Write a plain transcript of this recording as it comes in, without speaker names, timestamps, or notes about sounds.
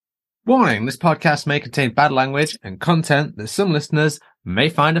Warning, this podcast may contain bad language and content that some listeners may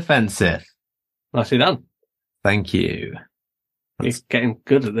find offensive. Nicely done. Thank you. You're getting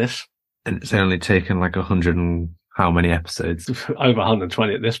good at this. And it's only taken like 100 and how many episodes? Over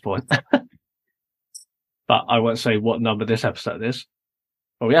 120 at this point. But I won't say what number this episode is.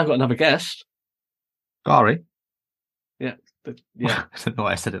 Well, we have got another guest. Sorry. Yeah. I don't know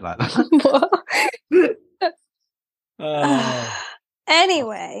why I said it like that.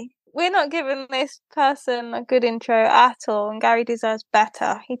 Anyway, we're not giving this person a good intro at all, and Gary deserves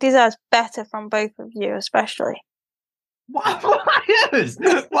better. He deserves better from both of you, especially. Why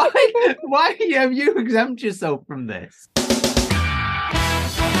have you exempt yourself from this?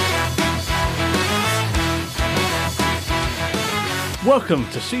 Welcome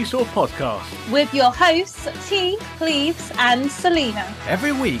to Seesaw Podcast. With your hosts, T, Cleves, and Selena.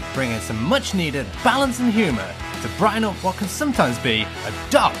 Every week, bringing some much-needed balance and humour to brighten up what can sometimes be a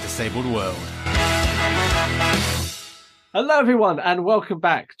dark, disabled world. Hello, everyone, and welcome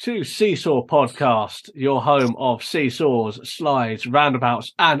back to Seesaw Podcast, your home of seesaws, slides,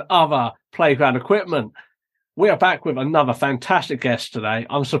 roundabouts, and other playground equipment. We are back with another fantastic guest today.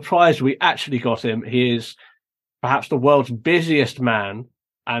 I'm surprised we actually got him. He is perhaps the world's busiest man,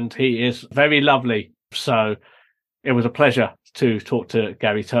 and he is very lovely. So it was a pleasure to talk to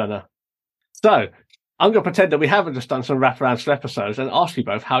Gary Turner. So I'm going to pretend that we haven't just done some wraparound episodes and ask you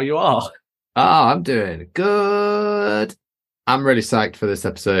both how you are. I'm doing good. I'm really psyched for this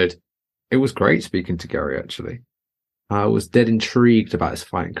episode. It was great speaking to Gary, actually. I was dead intrigued about his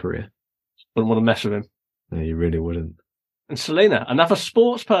fighting career. Wouldn't want to mess with him. No, you really wouldn't. And Selena, another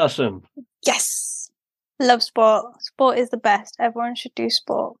sports person. Yes. Love sport. Sport is the best. Everyone should do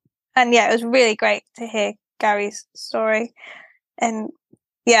sport. And yeah, it was really great to hear Gary's story. And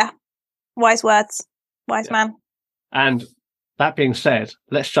yeah, wise words. Wise man. And that being said,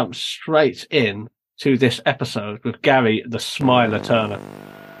 let's jump straight in to this episode with Gary the Smiler Turner.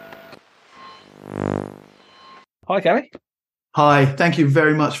 Hi, Gary. Hi, thank you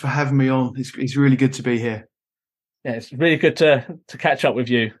very much for having me on. It's really good to be here. Yeah, it's really good to catch up with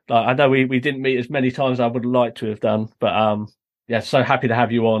you. I know we didn't meet as many times as I would like to have done, but yeah, so happy to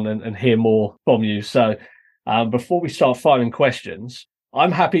have you on and hear more from you. So before we start firing questions,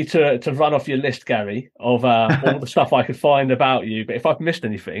 I'm happy to run off your list, Gary, of all the stuff I could find about you. But if I've missed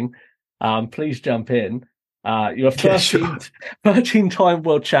anything, please jump in. You're a 13-time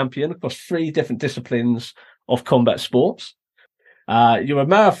world champion across 3 different disciplines of combat sports. You're a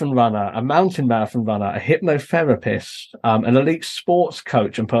marathon runner, a mountain marathon runner, a hypnotherapist, an elite sports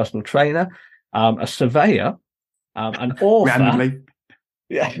coach and personal trainer, a surveyor, an author. Randomly.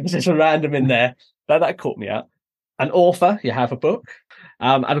 Yeah, there's a random in there. That caught me out. An author, you have a book.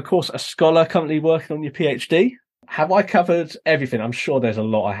 And of course, a scholar currently working on your PhD. Have I covered everything? I'm sure there's a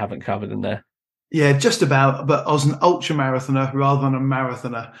lot I haven't covered in there. Yeah, just about. But I was an ultra marathoner rather than a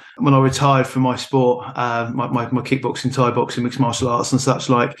marathoner. When I retired from my sport, my kickboxing, Thai boxing, mixed martial arts and such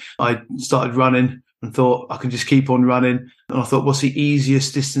like, I started running and thought I can just keep on running. And I thought, what's the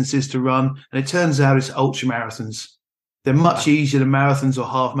easiest distances to run? And it turns out it's ultra marathons. They're much easier than marathons or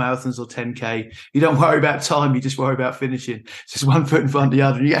half marathons or 10K. You don't worry about time. You just worry about finishing. It's just one foot in front of the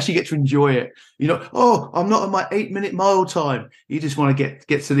other. And you actually get to enjoy it. You know, I'm not at my 8-minute mile time. You just want to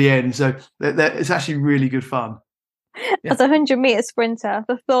get to the end. So it's actually really good fun. As a 100-meter sprinter,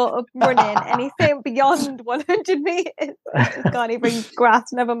 the thought of running anything beyond 100 meters, I just can't even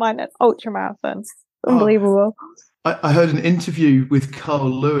grasp, never mind an ultra marathon. Unbelievable. I heard an interview with Carl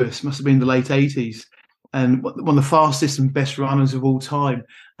Lewis, must have been the late 80s. And one of the fastest and best runners of all time.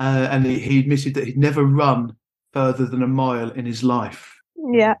 And he admitted that he'd never run further than a mile in his life.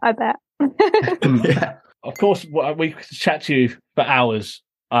 Yeah, I bet. Yeah. Of course, we could chat to you for hours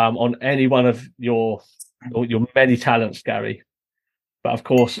on any one of your many talents, Gary. But of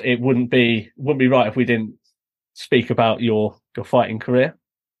course, it wouldn't be right if we didn't speak about your fighting career.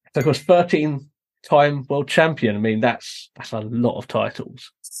 So, of course, 13-time world champion. I mean, that's a lot of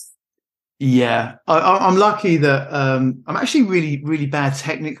titles. Yeah, I'm lucky that I'm actually really, really bad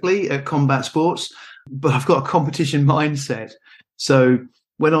technically at combat sports, but I've got a competition mindset. So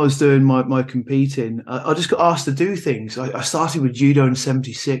when I was doing my competing, I just got asked to do things. I started with judo in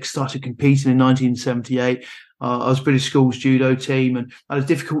 76, started competing in 1978. I was British Schools judo team and I had a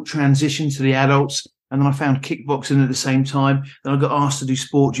difficult transition to the adults. And then I found kickboxing at the same time. Then I got asked to do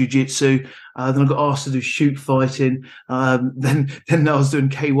sport jiu-jitsu. Then I got asked to do shoot fighting. Then I was doing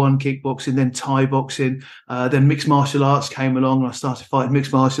K1 kickboxing, then Thai boxing. Then mixed martial arts came along and I started fighting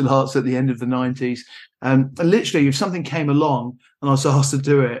mixed martial arts at the end of the 90s. And literally, if something came along and I was asked to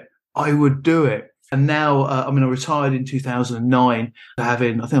do it, I would do it. And now, I retired in 2009, I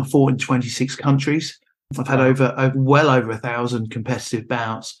think I fought in 26 countries. I've had well over 1,000 competitive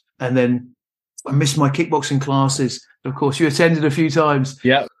bouts. And then I missed my kickboxing classes. Of course, you attended a few times.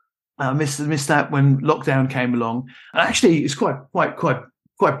 Yeah. I missed that when lockdown came along. And actually, it's quite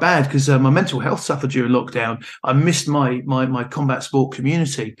bad because my mental health suffered during lockdown. I missed my combat sport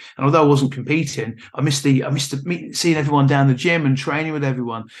community, and although I wasn't competing, I missed seeing everyone down the gym and training with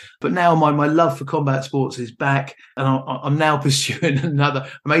everyone. But now my love for combat sports is back, and I'm now pursuing another.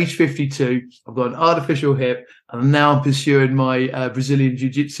 I'm age 52. I've got an artificial hip, and now I'm pursuing my Brazilian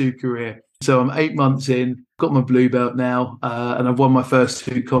Jiu-Jitsu career. So I'm 8 months in, got my blue belt now, and I've won my first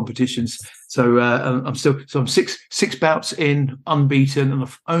 2 competitions. So I'm six bouts in, unbeaten, and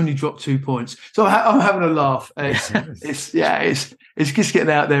I've only dropped 2 points. So I'm having a laugh. It's just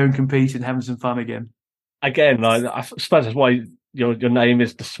getting out there and competing, having some fun again. Again, I suppose that's why your name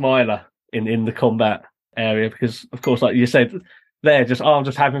is the Smiler in the combat area, because of course, like you said, I'm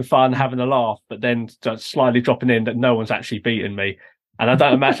just having fun, having a laugh, but then just slightly dropping in that no one's actually beaten me. And I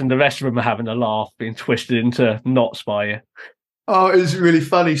don't imagine the rest of them are having a laugh, being twisted into knots by you. Oh, it was really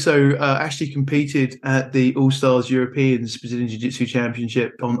funny. So Ashley competed at the All Stars Europeans Brazilian Jiu-Jitsu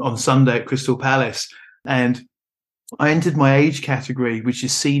Championship on Sunday at Crystal Palace. And I entered my age category, which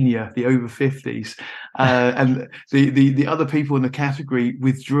is senior, the over 50s. And the other people in the category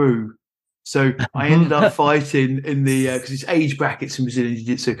withdrew. So I ended up fighting in the, because it's age brackets in Brazilian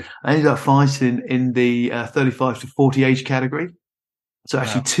Jiu-Jitsu. I ended up fighting in the 35 to 40 age category. So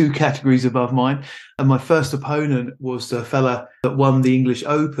actually 2 categories above mine. And my first opponent was a fella that won the English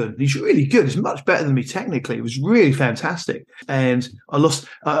Open. He's really good. He's much better than me technically. It was really fantastic. And I lost.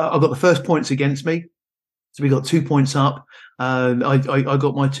 I got the first points against me. So we got 2 points up. I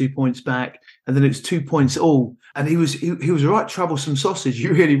got my 2 points back. And then it was 2 points all. And he was a right troublesome sausage. He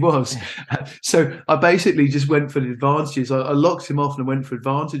really was. So I basically just went for the advantages. I locked him off and went for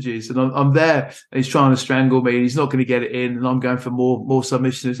advantages. And I'm there, and he's trying to strangle me. And he's not going to get it in. And I'm going for more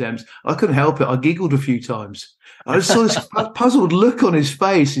submission attempts. I couldn't help it. I giggled a few times. I just saw this puzzled look on his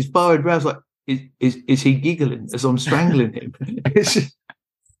face, his furrowed brow. I was like, is he giggling as I'm strangling him?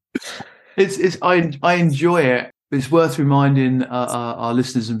 I enjoy it. It's worth reminding our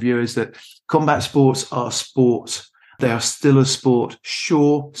listeners and viewers that combat sports are sports. They are still a sport.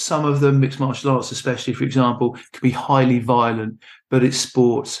 Sure, some of them, mixed martial arts especially, for example, can be highly violent, but it's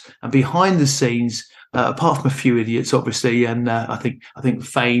sports. And behind the scenes, apart from a few idiots, obviously, and I think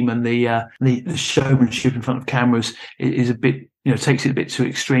fame and the showmanship in front of cameras is a bit, takes it a bit too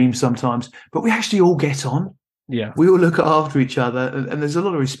extreme sometimes. But we actually all get on. Yeah, we all look after each other, and there's a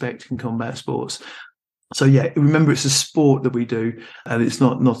lot of respect in combat sports. So yeah, remember it's a sport that we do, and it's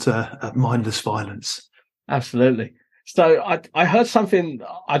not a mindless violence. Absolutely. So I heard something.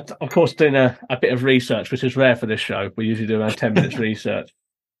 Of course, doing a bit of research, which is rare for this show. We usually do around 10 minutes research.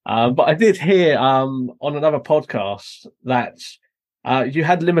 But I did hear on another podcast that you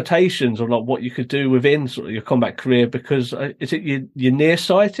had limitations on like what you could do within sort of your combat career because is it you're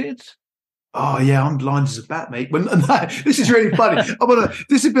nearsighted? Oh yeah, I'm blind as a bat, mate. This is really funny. I'm on a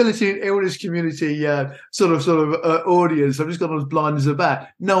disability and illness community sort of audience. I'm just gone as blind as a bat.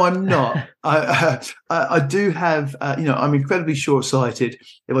 No, I'm not. I do have. I'm incredibly short-sighted.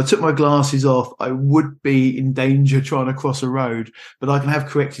 If I took my glasses off, I would be in danger trying to cross a road. But I can have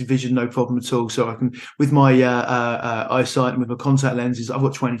corrected vision, no problem at all. So I can, with my eyesight and with my contact lenses, I've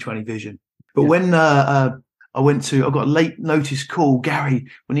got 20/20 vision. But when I got a late notice call. Gary,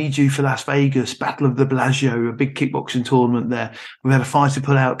 we need you for Las Vegas, Battle of the Bellagio, a big kickboxing tournament there. We've had a fighter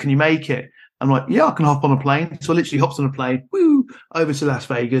pull out. Can you make it? I'm like, yeah, I can hop on a plane. So I literally hopped on a plane, over to Las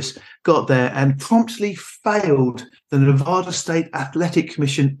Vegas, got there and promptly failed the Nevada State Athletic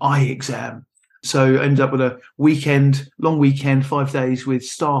Commission eye exam. So I ended up with a long weekend, 5 days with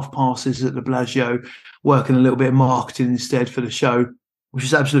staff passes at the Bellagio, working a little bit of marketing instead for the show, which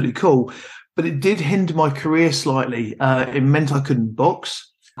is absolutely cool. But it did hinder my career slightly. It meant I couldn't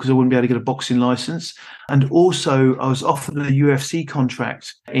box because I wouldn't be able to get a boxing license. And also I was offered a UFC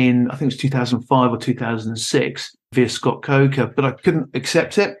contract in, I think it was 2005 or 2006 via Scott Coker, but I couldn't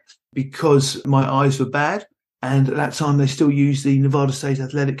accept it because my eyes were bad. And at that time, they still used the Nevada State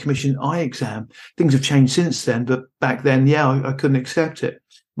Athletic Commission eye exam. Things have changed since then, but back then, I couldn't accept it.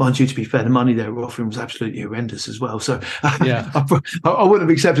 Mind you, to be fair, the money they were offering was absolutely horrendous as well. So yeah, I wouldn't have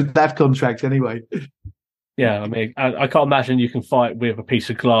accepted that contract anyway. Yeah, I mean, I can't imagine you can fight with a piece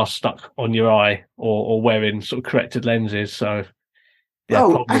of glass stuck on your eye or wearing sort of corrected lenses. So,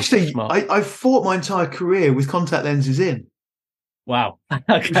 yeah, actually, I fought my entire career with contact lenses in. Wow.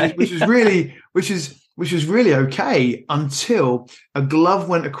 Okay. which is which was really okay until a glove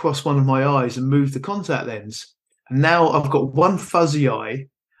went across one of my eyes and moved the contact lens. And now I've got one fuzzy eye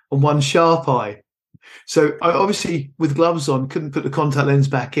and one sharp eye. So I obviously, with gloves on, couldn't put the contact lens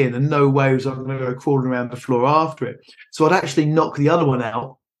back in, and no way was I going to go crawling around the floor after it. So I'd actually knock the other one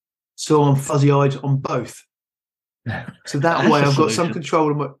out, so I'm fuzzy-eyed on both. So that way I've got some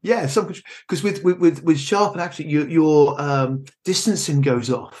control of my because with sharp and actually your distancing goes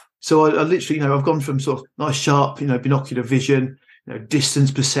off. So I literally, I've gone from sort of nice sharp, binocular vision,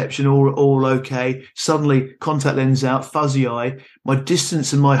 distance perception, all okay. Suddenly contact lens out, fuzzy eye, my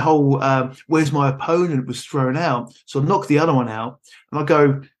distance and my whole where's my opponent was thrown out. So I knock the other one out, and I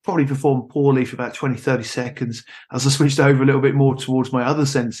go probably perform poorly for about 20, 30 seconds as I switched over a little bit more towards my other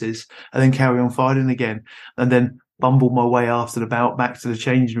senses, and then carry on fighting again, and then bumbled my way after the bout back to the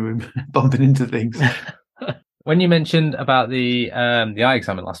changing room, bumping into things. When you mentioned about the eye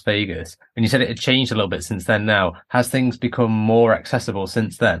exam in Las Vegas, and you said it had changed a little bit since then now, has things become more accessible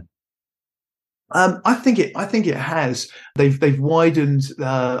since then? I think it has. They've widened.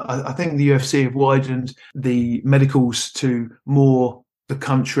 I think the UFC have widened the medicals to more the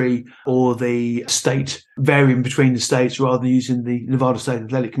country or the state, varying between the states rather than using the Nevada State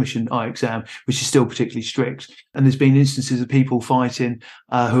Athletic Commission eye exam, which is still particularly strict. And there's been instances of people fighting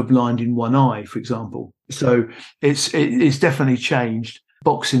who are blind in one eye, for example. So it's definitely changed.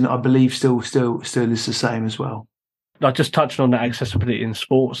 Boxing, I believe, still is the same as well. I just touched on that accessibility in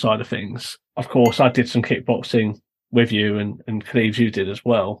sports side of things. Of course, I did some kickboxing with you, and Cleves, you did as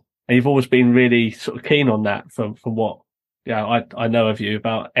well. And you've always been really sort of keen on that from what I know of you,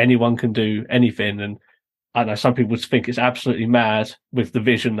 about anyone can do anything. And I know some people think it's absolutely mad with the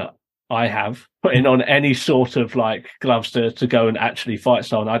vision that I have, putting on any sort of like gloves to go and actually fight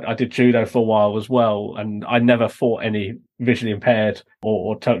someone. I did judo for a while as well, and I never fought any visually impaired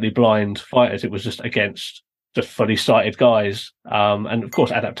or totally blind fighters. It was just against just fully sighted guys. And of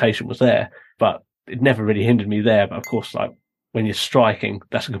course, adaptation was there, but it never really hindered me there. But of course, like when you're striking,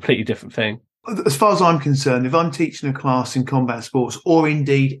 that's a completely different thing. As far as I'm concerned, if I'm teaching a class in combat sports or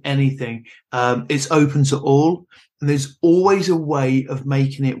indeed anything, it's open to all. And there's always a way of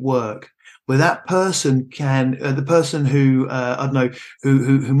making it work where that person can, the person who, I don't know,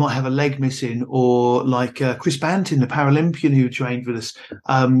 who might have a leg missing, or like Chris Banton, the Paralympian who trained with us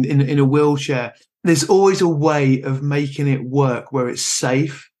in a wheelchair. There's always a way of making it work where it's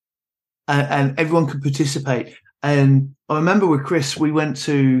safe and everyone can participate. And I remember with Chris, we went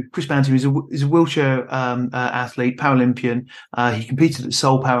to Chris Banton, he's a wheelchair athlete, Paralympian. He competed at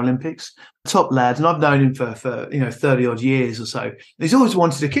Seoul Paralympics, top lad, and I've known him for 30 odd years or so. He's always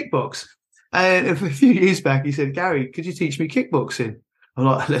wanted to kickbox. And a few years back, he said, "Gary, could you teach me kickboxing?" I'm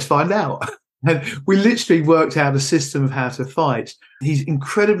like, "Let's find out." And we literally worked out a system of how to fight. He's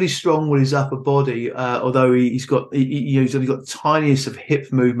incredibly strong with his upper body, although he's only got the tiniest of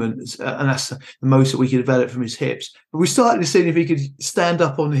hip movements, and that's the most that we could develop from his hips. But we started to see if he could stand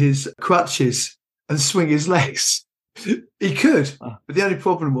up on his crutches and swing his legs. He could, but the only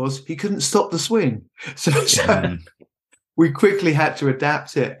problem was he couldn't stop the swing. So we quickly had to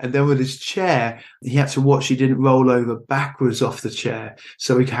adapt it. And then with his chair, he had to watch he didn't roll over backwards off the chair.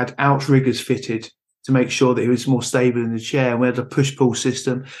 So we had outriggers fitted to make sure that he was more stable in the chair. And we had a push-pull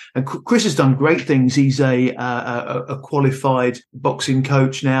system. And Chris has done great things. He's a qualified boxing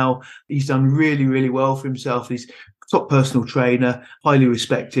coach now. He's done really, really well for himself. He's a top personal trainer, highly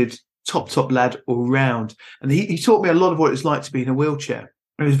respected, top lad all round. And he taught me a lot of what it's like to be in a wheelchair.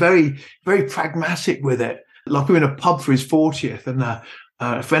 And he was very, very pragmatic with it. Like we were in a pub for his 40th, and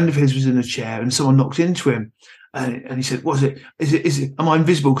a friend of his was in a chair, and someone knocked into him, and he said, "What's it? Is it? Am I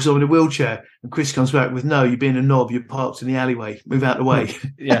invisible because I'm in a wheelchair?" And Chris comes back with, "No, you're being a knob. You're parked in the alleyway. Move out the way."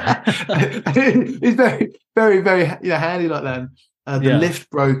 Yeah, it's very, very, very handy like that. The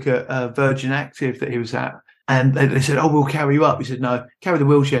lift broke at Virgin Active that he was at, and they said, "Oh, we'll carry you up." He said, "No, carry the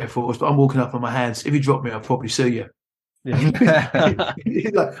wheelchair for us, but I'm walking up on my hands. If you drop me, I'll probably sue you." Yeah.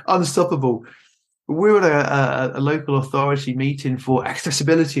 He's like unstoppable. We were at a local authority meeting for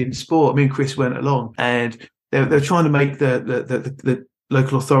accessibility in sport. Me and Chris went along, and they're trying to make the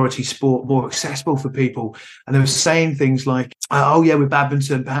local authority sport more accessible for people. And they were saying things like, "Oh yeah, with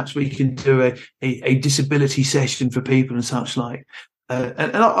badminton, perhaps we can do a disability session for people and such like."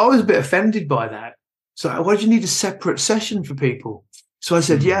 And I was a bit offended by that. So why do you need a separate session for people? So I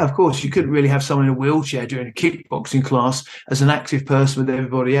said, yeah, of course, you couldn't really have someone in a wheelchair doing a kickboxing class as an active person with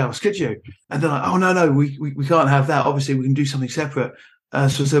everybody else, could you? And they're like, "Oh, no, we can't have that. Obviously, we can do something separate." So I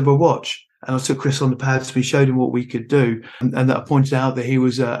said, "Well, watch." And I took Chris on the pads. We showed him what we could do. And that I pointed out that he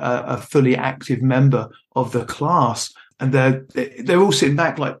was a fully active member of the class. And they're all sitting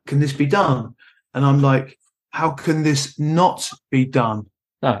back like, "Can this be done?" And I'm like, how can this not be done?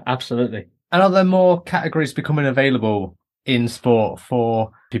 No, absolutely. And are there more categories becoming available in sport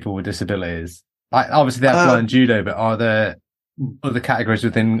for people with disabilities? Like, obviously, they have blind judo, but are there other categories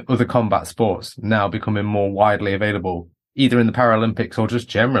within other combat sports now becoming more widely available, either in the Paralympics or just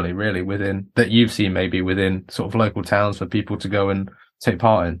generally, really, within that you've seen maybe within sort of local towns for people to go and take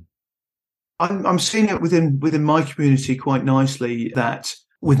part in? I'm seeing it within my community quite nicely, that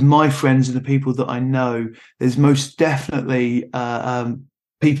with my friends and the people that I know, there's most definitely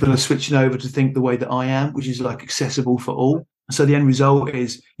people are switching over to think the way that I am, which is like accessible for all. So the end result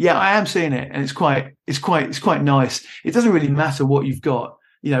is, yeah, I am seeing it, and it's quite nice. It doesn't really matter what you've got,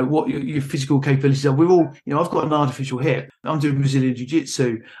 what your physical capabilities are. We're all, I've got an artificial hip. I'm doing Brazilian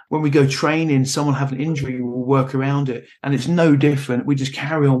Jiu-Jitsu. When we go training, someone have an injury, we'll work around it, and it's no different. We just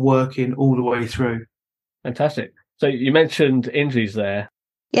carry on working all the way through. Fantastic. So you mentioned injuries there.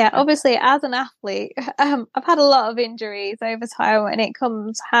 Yeah, obviously, as an athlete, I've had a lot of injuries over time, and it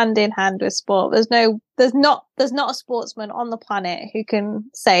comes hand in hand with sport. There's not a sportsman on the planet who can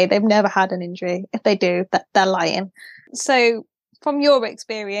say they've never had an injury. If they do, that they're lying. So, from your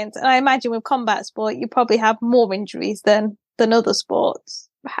experience, and I imagine with combat sport, you probably have more injuries than other sports.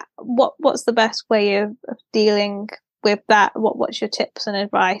 What's the best way of dealing with that? What's your tips and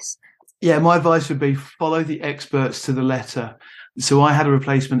advice? Yeah, my advice would be follow the experts to the letter. So I had a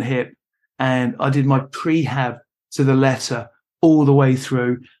replacement hip, and I did my prehab to the letter all the way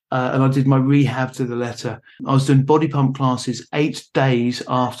through, and I did my rehab to the letter. I was doing body pump classes 8 days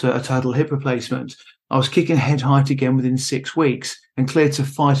after a total hip replacement. I was kicking head height again within 6 weeks and cleared to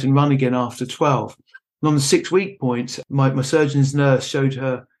fight and run again after 12. And on the 6-week point, my surgeon's nurse showed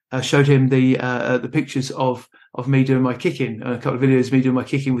him the pictures of me doing my kicking, a couple of videos of me doing my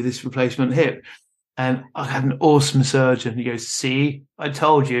kicking with this replacement hip. And I had an awesome surgeon. He goes, "See, I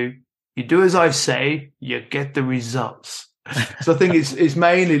told you, you do as I say, you get the results." So I think it's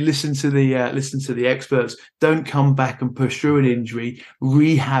mainly listen to the experts. Don't come back and push through an injury.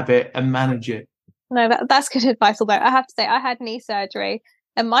 Rehab it and manage it. No, that's good advice. Although I have to say, I had knee surgery,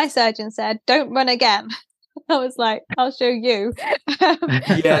 and my surgeon said, "Don't run again." I was like, "I'll show you."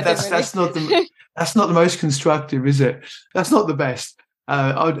 Yeah, that's not the most constructive, is it? That's not the best.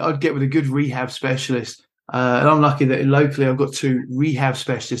 I'd get with a good rehab specialist. And I'm lucky that locally I've got 2 rehab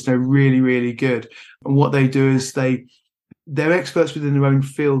specialists. They're really, really good. And what they do is they're experts within their own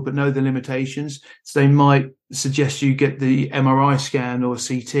field, but know the limitations. So they might suggest you get the MRI scan or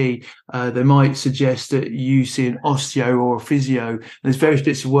CT. They might suggest that you see an osteo or a physio. And there's various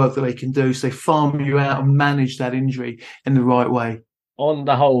bits of work that they can do. So they farm you out and manage that injury in the right way. On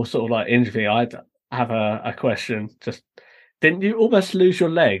the whole sort of like injury, I'd have a question. Just, didn't you almost lose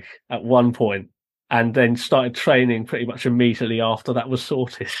your leg at one point and then started training pretty much immediately after that was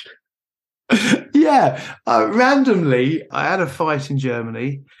sorted? Yeah. Randomly, I had a fight in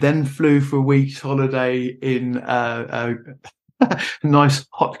Germany, then flew for a week's holiday in a nice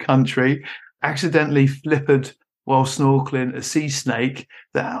hot country, accidentally flippered while snorkeling a sea snake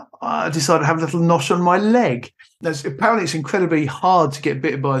that I decided to have a little notch on my leg. Apparently it's incredibly hard to get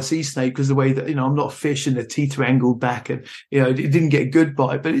bitten by a sea snake because the way that, I'm not a fish and the teeth are angled back, and, it didn't get a good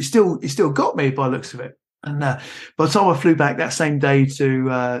bite, but it still got me by the looks of it. And by the time I flew back that same day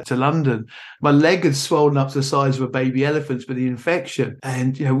to London, my leg had swollen up to the size of a baby elephant with the infection.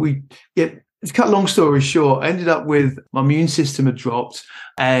 And, to cut a long story short, I ended up with my immune system had dropped,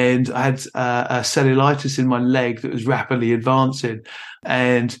 and I had a cellulitis in my leg that was rapidly advancing.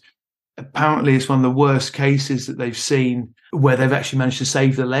 And apparently it's one of the worst cases that they've seen where they've actually managed to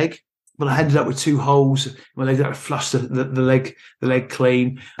save the leg. But I ended up with 2 holes in my leg that I flushed the leg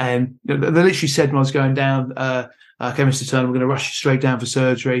clean. And they literally said when I was going down, "Okay, Mr. Turner, we're going to rush you straight down for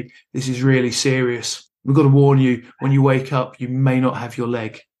surgery. This is really serious. We've got to warn you, when you wake up, you may not have your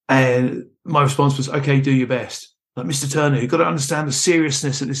leg." And my response was, "Okay, do your best." Like, "Mr. Turner, you've got to understand the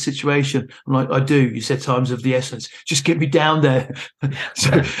seriousness of this situation." I'm like, "I do. You said time's of the essence. Just get me down there."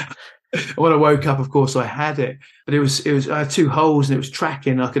 So when I woke up, of course, I had it, but I had 2 holes and it was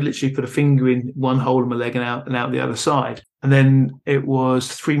tracking. I could literally put a finger in one hole in my leg and out the other side. And then it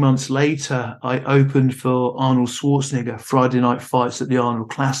was 3 months later, I opened for Arnold Schwarzenegger Friday Night Fights at the Arnold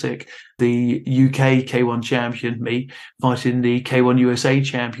Classic, the UK K1 champion, me, fighting the K1 USA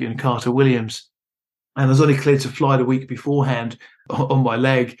champion, Carter Williams. And I was only cleared to fly the week beforehand on my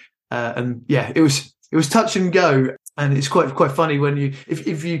leg. And yeah, it was touch and go. And it's quite funny when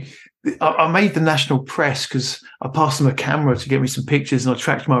if you I made the national press because I passed them a camera to get me some pictures, and I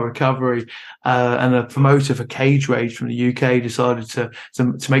tracked my recovery. And a promoter for Cage Rage from the UK decided to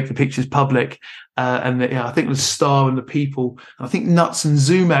make the pictures public. I think the Star and the People, I think Nuts and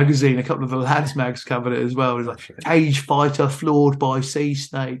Zoo magazine, a couple of the lads mags covered it as well. It was like cage fighter floored by sea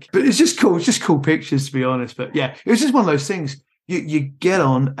snake. But it's just cool. It's just cool pictures, to be honest. But yeah, it was just one of those things. You get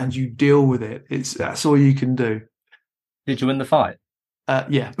on and you deal with it. That's all you can do. Did you win the fight?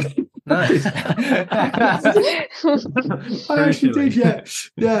 Yeah. Nice. I actually did, yeah.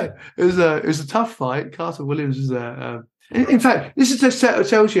 It was a tough fight. Carter Williams was in fact, this just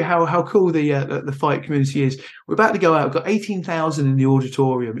tells you how cool the fight community is. We're about to go out. We've got 18,000 in the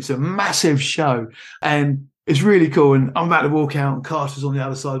auditorium. It's a massive show, and it's really cool. And I'm about to walk out, and Carter's on the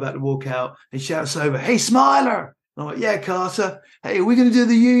other side about to walk out. He shouts over, "Hey, Smiler!" I'm like, "Yeah, Carter. Hey, we're going to do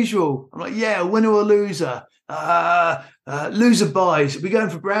the usual." I'm like, "Yeah, winner or loser? Loser buys. Are we going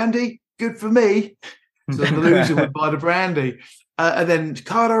for brandy? Good for me." So the loser would buy the brandy. And then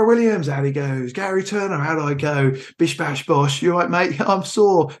Carter Williams, out he goes. Gary Turner, how do I go? Bish bash bosh. You all right, mate? I'm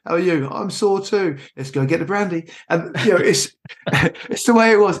sore. How are you? I'm sore too. Let's go get the brandy. And it's it's the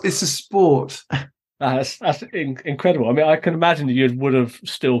way it was. It's a sport. That's incredible. I mean, I can imagine that you would have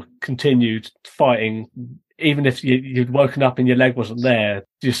still continued fighting even if you'd woken up and your leg wasn't there.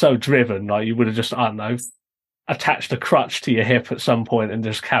 You're so driven, like you would have just, I don't know, attached a crutch to your hip at some point and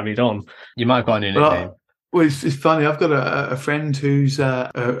just carried on. You might have got a new nickname. Well, it's funny. I've got a friend who's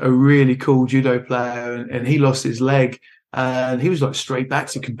a really cool judo player, and he lost his leg, and he was like straight back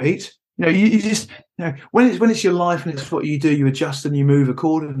to compete. You just when it's your life and it's what you do, you adjust and you move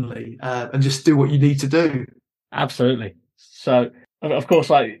accordingly, and just do what you need to do. Absolutely. So, of course,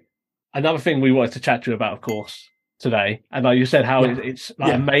 like another thing we wanted to chat to you about, of course, today, and like you said, how it's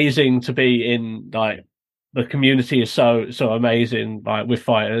amazing to be in like. The community is so amazing, like with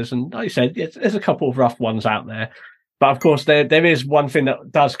fighters, and like you said, there's a couple of rough ones out there. But of course, there is one thing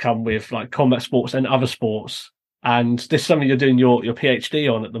that does come with like combat sports and other sports, and this is something you're doing your PhD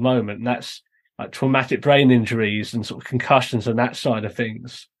on at the moment, and that's like traumatic brain injuries and sort of concussions and that side of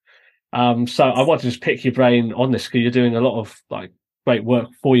things. So I want to just pick your brain on this because you're doing a lot of like great work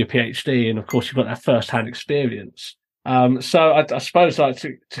for your PhD, and of course you've got that first-hand experience. So I suppose like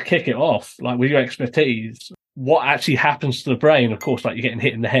to kick it off, like with your expertise, what actually happens to the brain? Of course, like you're getting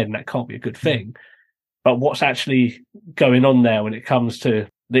hit in the head and that can't be a good thing, but what's actually going on there when it comes to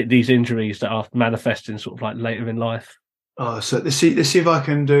these injuries that are manifesting sort of like later in life? Oh, so let's see if I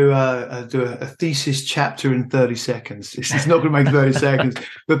can do a thesis chapter in 30 seconds. It's not going to make 30 seconds,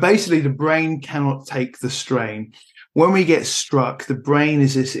 but basically the brain cannot take the strain. When we get struck, the brain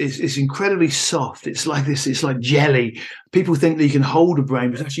is incredibly soft. It's like this. It's like jelly. People think that you can hold a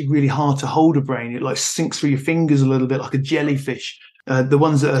brain, but it's actually really hard to hold a brain. It like sinks through your fingers a little bit like a jellyfish. The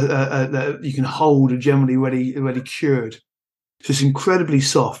ones that you can hold are generally already cured. So it's incredibly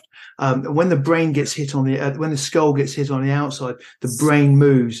soft. When the brain gets hit when the skull gets hit on the outside, the brain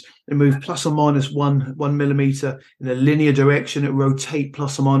moves. It moves plus or minus 1 millimeter in a linear direction. It rotates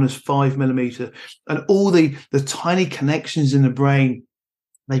plus or minus 5 millimeter, and all the tiny connections in the brain,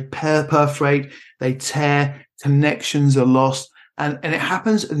 they perforate, they tear, connections are lost, and it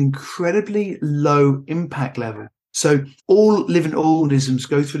happens at an incredibly low impact level. So all living organisms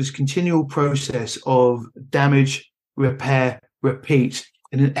go through this continual process of damage, repair, repeat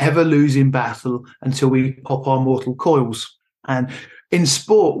in an ever-losing battle until we pop our mortal coils. And in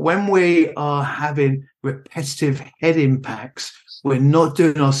sport, when we are having repetitive head impacts, we're not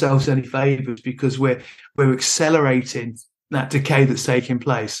doing ourselves any favors because we're accelerating that decay that's taking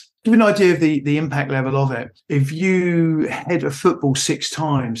place. Give you an idea of the impact level of it. If you head a football 6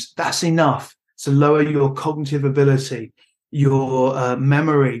 times, that's enough to lower your cognitive ability, your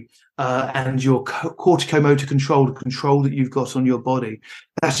memory, and your corticomotor control, the control that you've got on your body.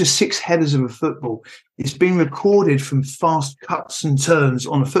 That's just 6 headers of a football. It's been recorded from fast cuts and turns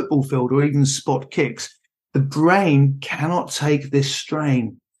on a football field or even spot kicks. The brain cannot take this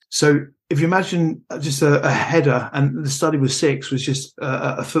strain. So if you imagine just a header, and the study was 6, was just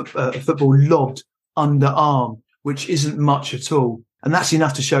a football lobbed underarm, which isn't much at all. And that's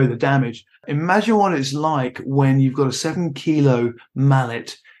enough to show the damage. Imagine what it's like when you've got a 7-kilo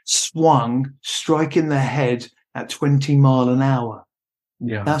mallet swung, striking the head at 20 miles an hour.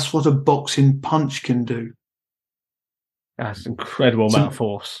 Yeah, that's what a boxing punch can do. That's an incredible amount of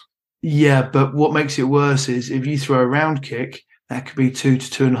force. Yeah, but what makes it worse is if you throw a round kick, that could be 2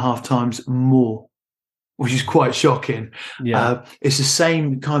 to 2.5 times more, which is quite shocking. Yeah, it's the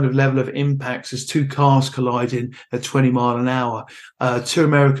same kind of level of impacts as 2 cars colliding at 20 miles an hour. 2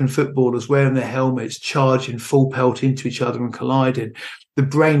 American footballers wearing their helmets, charging full pelt into each other and colliding. The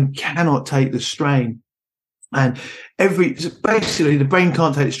brain cannot take the strain. And basically the brain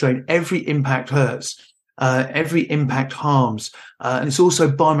can't take the strain. Every impact hurts. Every impact harms. And it's also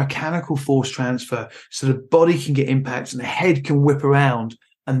biomechanical force transfer. So the body can get impacts and the head can whip around.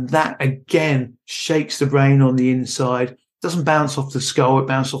 And that, again, shakes the brain on the inside. It doesn't bounce off the skull. It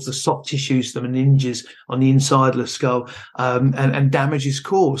bounces off the soft tissues, the meninges on the inside of the skull, and damage is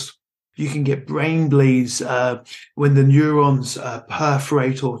caused. You can get brain bleeds when the neurons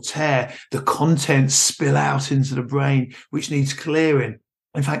perforate or tear. The contents spill out into the brain, which needs clearing.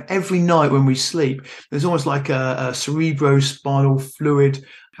 In fact, every night when we sleep, there's almost like a cerebrospinal fluid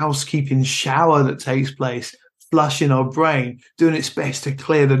housekeeping shower that takes place, flushing our brain, doing its best to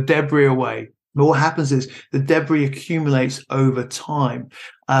clear the debris away. But what happens is the debris accumulates over time.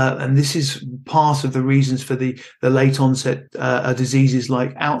 And this is part of the reasons for the late onset diseases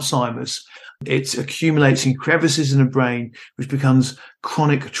like Alzheimer's. It accumulates in crevices in the brain, which becomes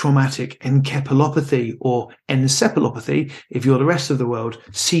chronic traumatic encephalopathy or encephalopathy, if you're the rest of the world,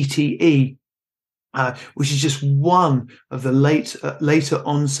 CTE, which is just one of the later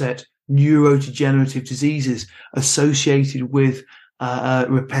onset neurodegenerative diseases associated with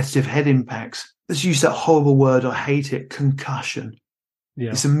repetitive head impacts. Let's use that horrible word. I hate it. Concussion.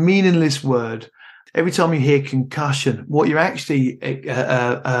 Yeah. It's a meaningless word. Every time you hear concussion, what you're actually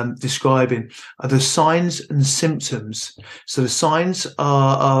describing are the signs and symptoms. So the signs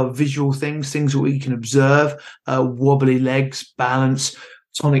are visual things that we can observe, wobbly legs, balance,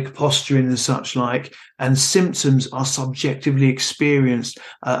 tonic posturing and such like. And symptoms are subjectively experienced,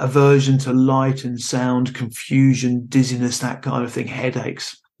 aversion to light and sound, confusion, dizziness, that kind of thing,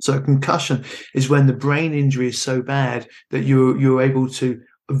 headaches. So concussion is when the brain injury is so bad that you're able to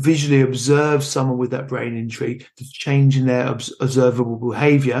visually observe someone with that brain injury, the change in their observable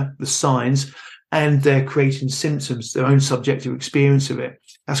behavior, the signs, and they're creating symptoms, their own subjective experience of it.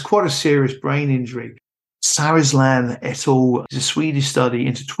 That's quite a serious brain injury. Sarislan et al. Is a Swedish study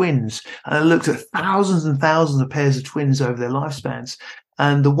into twins, and it looked at thousands and thousands of pairs of twins over their lifespans.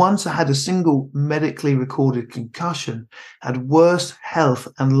 And the ones that had a single medically recorded concussion had worse health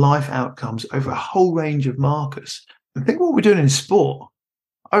and life outcomes over a whole range of markers. And think what we're doing in sport.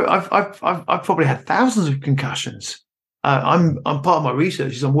 I've probably had thousands of concussions. I'm part of my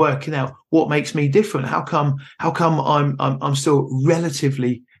research is I'm working out what makes me different. How come I'm still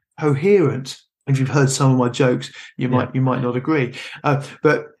relatively coherent? If you've heard some of my jokes, you might not agree.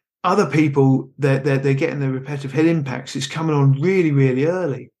 But other people, they're getting the repetitive head impacts. It's coming on really, really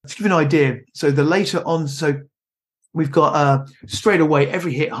early. To give you an idea, so the later on, so we've got straight away,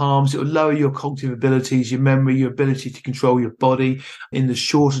 every hit harms. It will lower your cognitive abilities, your memory, your ability to control your body. In the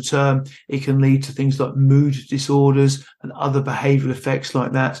shorter term, it can lead to things like mood disorders and other behavioral effects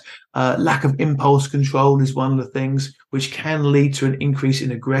like that. Lack of impulse control is one of the things which can lead to an increase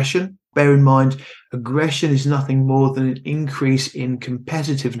in aggression. Bear in mind, aggression is nothing more than an increase in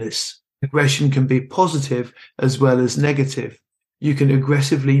competitiveness. Aggression can be positive as well as negative. You can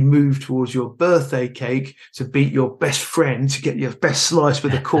aggressively move towards your birthday cake to beat your best friend, to get your best slice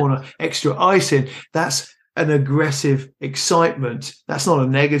with a corner extra ice in. That's an aggressive excitement. That's not a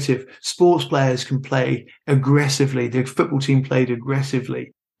negative. Sports players can play aggressively. The football team played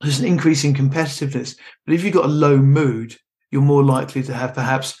aggressively. There's an increase in competitiveness. But if you've got a low mood, you're more likely to have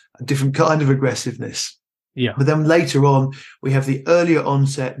perhaps a different kind of aggressiveness. Yeah. But then later on, we have the earlier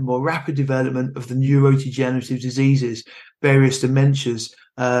onset and more rapid development of the neurodegenerative diseases, various dementias,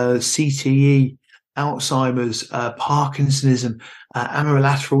 CTE, Alzheimer's, Parkinsonism,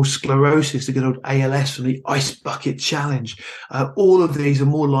 amyotrophic sclerosis, the good old ALS from the Ice Bucket Challenge. All of these are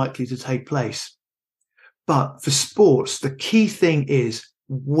more likely to take place. But for sports, the key thing is,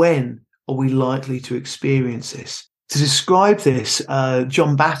 when are we likely to experience this? To describe this,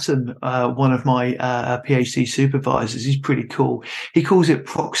 John Batten, one of my PhD supervisors, he's pretty cool. He calls it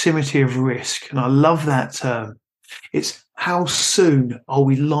proximity of risk. And I love that term. It's how soon are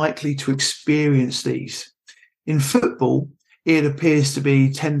we likely to experience these? In football, it appears to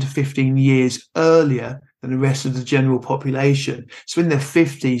be 10 to 15 years earlier than the rest of the general population. So in their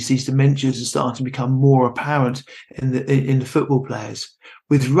 50s, these dementias are starting to become more apparent in the football players.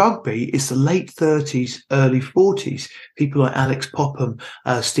 With rugby, it's the late 30s, early 40s. People like Alex Popham,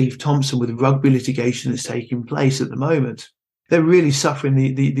 Steve Thompson, with rugby litigation that's taking place at the moment. They're really suffering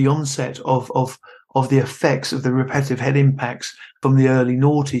the onset of the effects of the repetitive head impacts from the early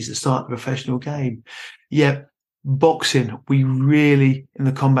noughties, the start of the professional game. Yet boxing, we really, in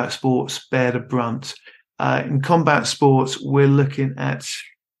the combat sports, bear the brunt. In combat sports, we're looking at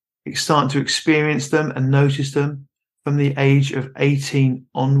starting to experience them and notice them from the age of 18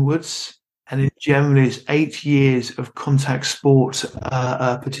 onwards. And in general, it's 8 years of contact sport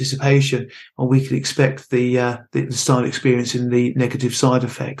participation, and we can expect the start experiencing the negative side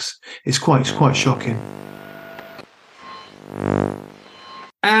effects. It's quite shocking.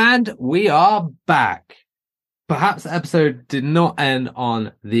 And we are back. Perhaps the episode did not end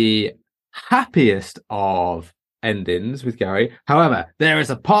on the happiest of endings with Gary. However, there is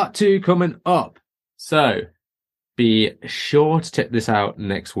a part 2 coming up. So be sure to check this out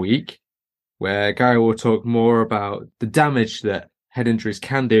next week, where Gary will talk more about the damage that head injuries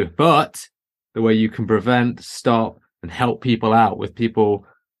can do, but the way you can prevent, stop, and help people out with people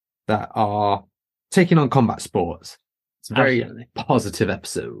that are taking on combat sports. It's a very positive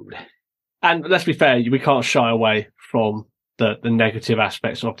episode. And let's be fair, we can't shy away from the negative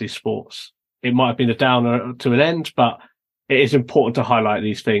aspects of these sports. It might have been a downer to an end, but it is important to highlight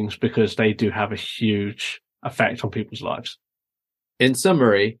these things because they do have a huge effect on people's lives. In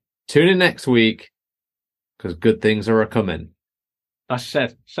summary, tune in next week because good things are a-coming. As I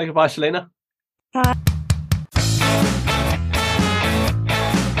said, say goodbye, Selena. Bye.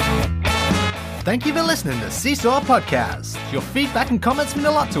 Thank you for listening to Seesaw Podcast. Your feedback and comments mean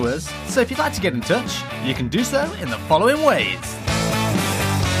a lot to us, so if you'd like to get in touch, you can do so in the following ways.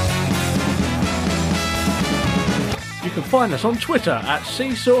 You can find us on Twitter at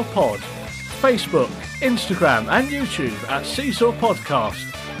Seesaw Pod, Facebook, Instagram and YouTube at Seesaw Podcast.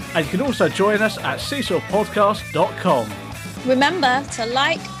 And you can also join us at seesawpodcast.com. Remember to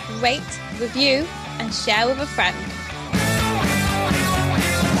like, rate, review and share with a friend.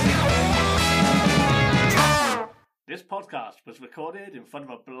 This podcast was recorded in front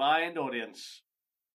of a blind audience.